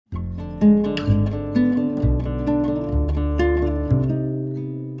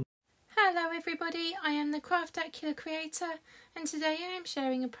I'm the Craftacula creator, and today I am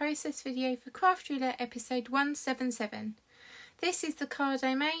sharing a process video for Craft Roulette episode 177. This is the card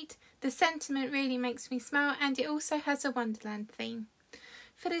I made. The sentiment really makes me smile, and it also has a Wonderland theme.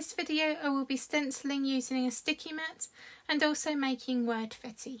 For this video I will be stenciling using a sticky mat and also making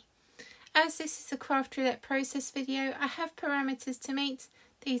Word-fetti. As this is a Craft Roulette process video, I have parameters to meet.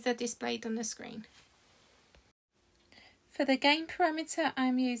 These are displayed on the screen. For the game parameter,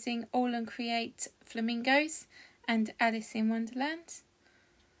 I'm using All and Create Flamingos and Alice in Wonderland.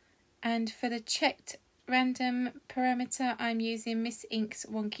 And for the checked random parameter, I'm using Miss Ink's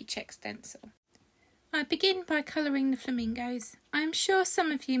Wonky Check Stencil. I begin by colouring the flamingos. I'm sure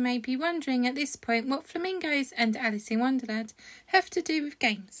some of you may be wondering at this point what flamingos and Alice in Wonderland have to do with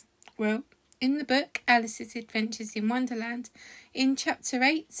games. Well, in the book Alice's Adventures in Wonderland, in chapter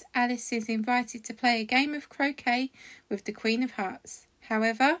 8, Alice is invited to play a game of croquet with the Queen of Hearts.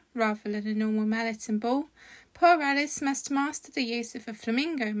 However, rather than a normal mallet and ball, poor Alice must master the use of a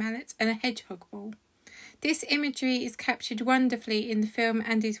flamingo mallet and a hedgehog ball. This imagery is captured wonderfully in the film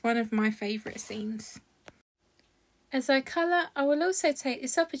and is one of my favourite scenes. As I colour, I will also take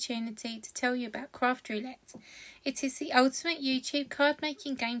this opportunity to tell you about Craft Roulette. It is the ultimate YouTube card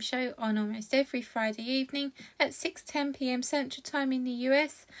making game show on almost every Friday evening at 6:10 PM Central Time in the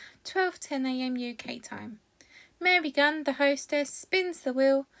US, 12:10 AM UK time. Mary Gunn, the hostess, spins the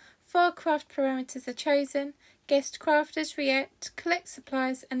wheel, 4 craft parameters are chosen, guest crafters react, collect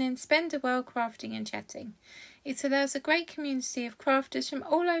supplies and then spend a while crafting and chatting. It allows a great community of crafters from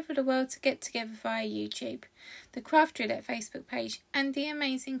all over the world to get together via YouTube, the Craft Roulette Facebook page and the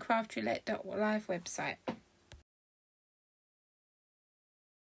amazing craftroulette.live website.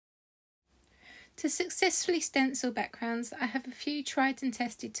 To successfully stencil backgrounds, I have a few tried and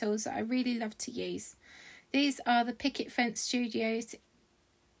tested tools that I really love to use. These are the Picket Fence Studios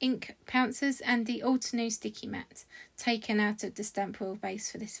ink pouncers and the Altenew sticky mat, taken out of the stamp wheel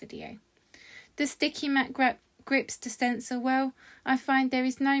base for this video. The sticky mat grips the stencil well. I find there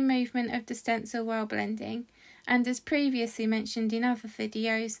is no movement of the stencil while blending, and as previously mentioned in other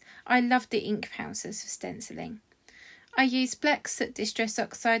videos, I love the ink pouncers for stenciling. I use Black Soot Distress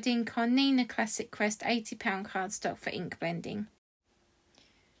Oxide ink on Nina Classic Crest 80 cardstock for ink blending.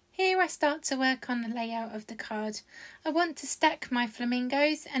 Here I start to work on the layout of the card. I want to stack my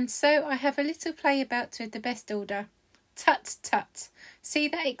flamingos, and so I have a little play about with the best order. Tut tut, see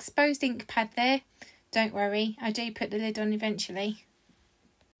that exposed ink pad there? Don't worry, I do put the lid on eventually.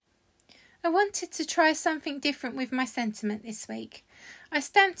 I wanted to try something different with my sentiment this week. I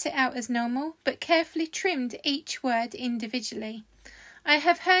stamped it out as normal, but carefully trimmed each word individually. I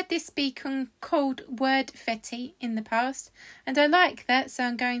have heard this be called Word-fetti in the past, and I like that, so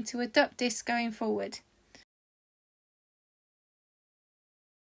I'm going to adopt this going forward.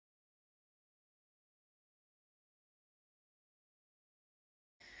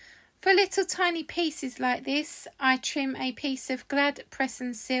 For little tiny pieces like this, I trim a piece of Glad Press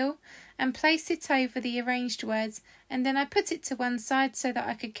and Seal and place it over the arranged words, and then I put it to one side so that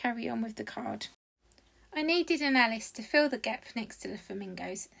I could carry on with the card. I needed an Alice to fill the gap next to the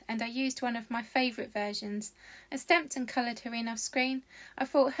flamingos, and I used one of my favourite versions. I stamped and coloured her in off screen. I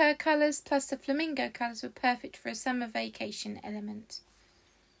thought her colours plus the flamingo colours were perfect for a summer vacation element.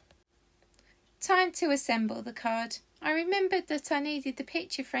 Time to assemble the card. I remembered that I needed the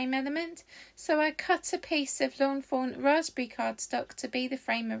picture frame element, so I cut a piece of Lawn Fawn raspberry cardstock to be the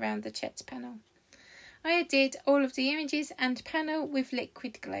frame around the checked panel. I did all of the images and panel with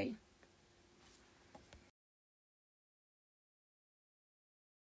liquid glue.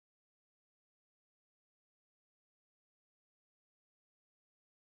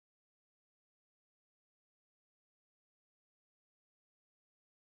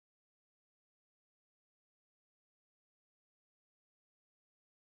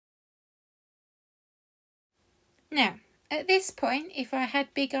 Now, at this point, if I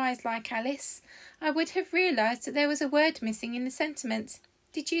had big eyes like Alice, I would have realised that there was a word missing in the sentiment.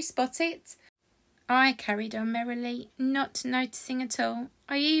 Did you spot it? I carried on merrily, not noticing at all.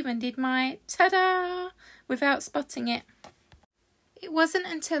 I even did my ta-da without spotting it. It wasn't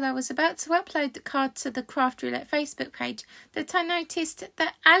until I was about to upload the card to the Craft Roulette Facebook page that I noticed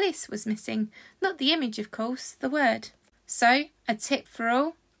that Alice was missing. Not the image, of course, the word. So, a tip for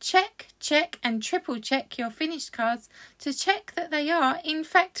all. Check, check and triple check your finished cards to check that they are in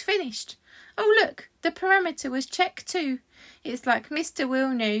fact finished. Oh look, the parameter was checked too. It's like Mr. Will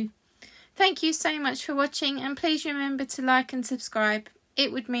knew. Thank you so much for watching, and please remember to like and subscribe.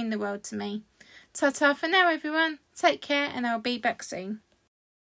 It would mean the world to me. Ta-ta for now everyone, take care and I'll be back soon.